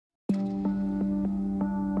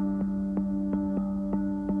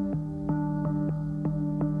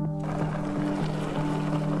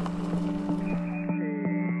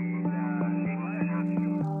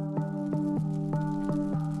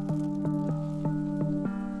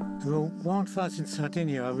Well, wildfires in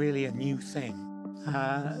Sardinia are really a new thing.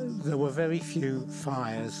 There were very few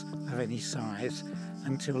fires of any size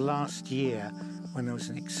until last year, when there was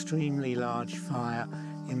an extremely large fire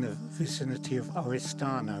in the vicinity of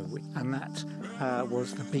Oristano, and that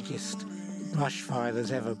was the biggest brush fire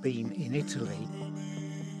there's ever been in Italy.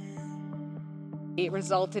 It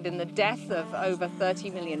resulted in the death of over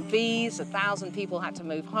 30 million bees, 1,000 people had to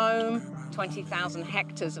move home, 20,000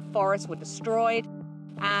 hectares of forest were destroyed.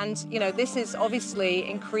 And, you know, this is obviously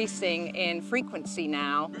increasing in frequency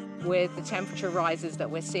now with the temperature rises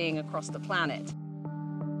that we're seeing across the planet.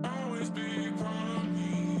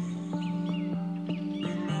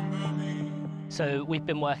 So we've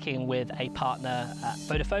been working with a partner at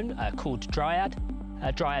Vodafone called Dryad.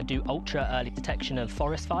 Dryad do ultra early detection of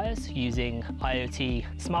forest fires using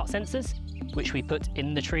IoT smart sensors, which we put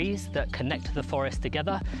in the trees that connect the forest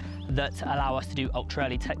together, that allow us to do ultra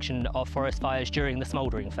early detection of forest fires during the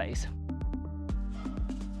smouldering phase.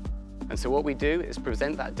 And so what we do is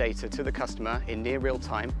present that data to the customer in near real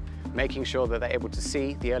time, making sure that they're able to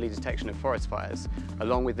see the early detection of forest fires,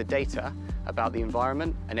 along with the data about the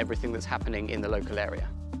environment and everything that's happening in the local area.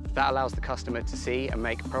 That allows the customer to see and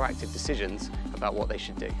make proactive decisions about what they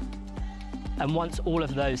should do. And once all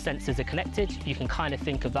of those sensors are connected, you can kind of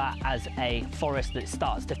think of that as a forest that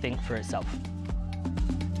starts to think for itself.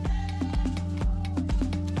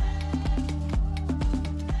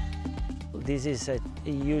 This is a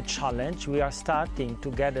huge challenge. We are starting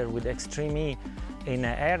together with Extreme in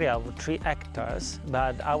an area of 3 hectares,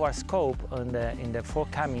 but our scope in the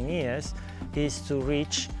forthcoming years is to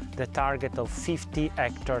reach the target of 50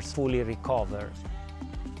 hectares fully recovered.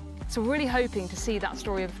 So we're really hoping to see that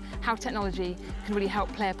story of how technology can really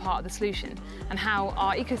help play a part of the solution, and how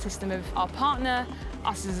our ecosystem of our partner,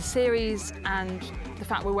 us as a series, and the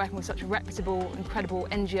fact we're working with such a reputable and credible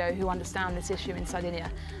NGO who understand this issue in Sardinia,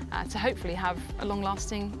 to hopefully have a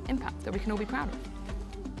long-lasting impact that we can all be proud of.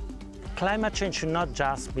 Climate change should not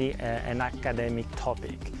just be an academic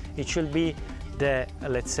topic. It should be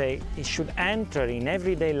let's say, it should enter in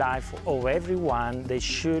everyday life of everyone. They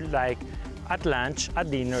should, like, at lunch, at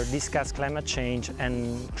dinner, discuss climate change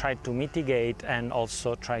and try to mitigate and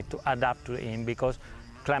also try to adapt to it, because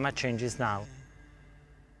climate change is now.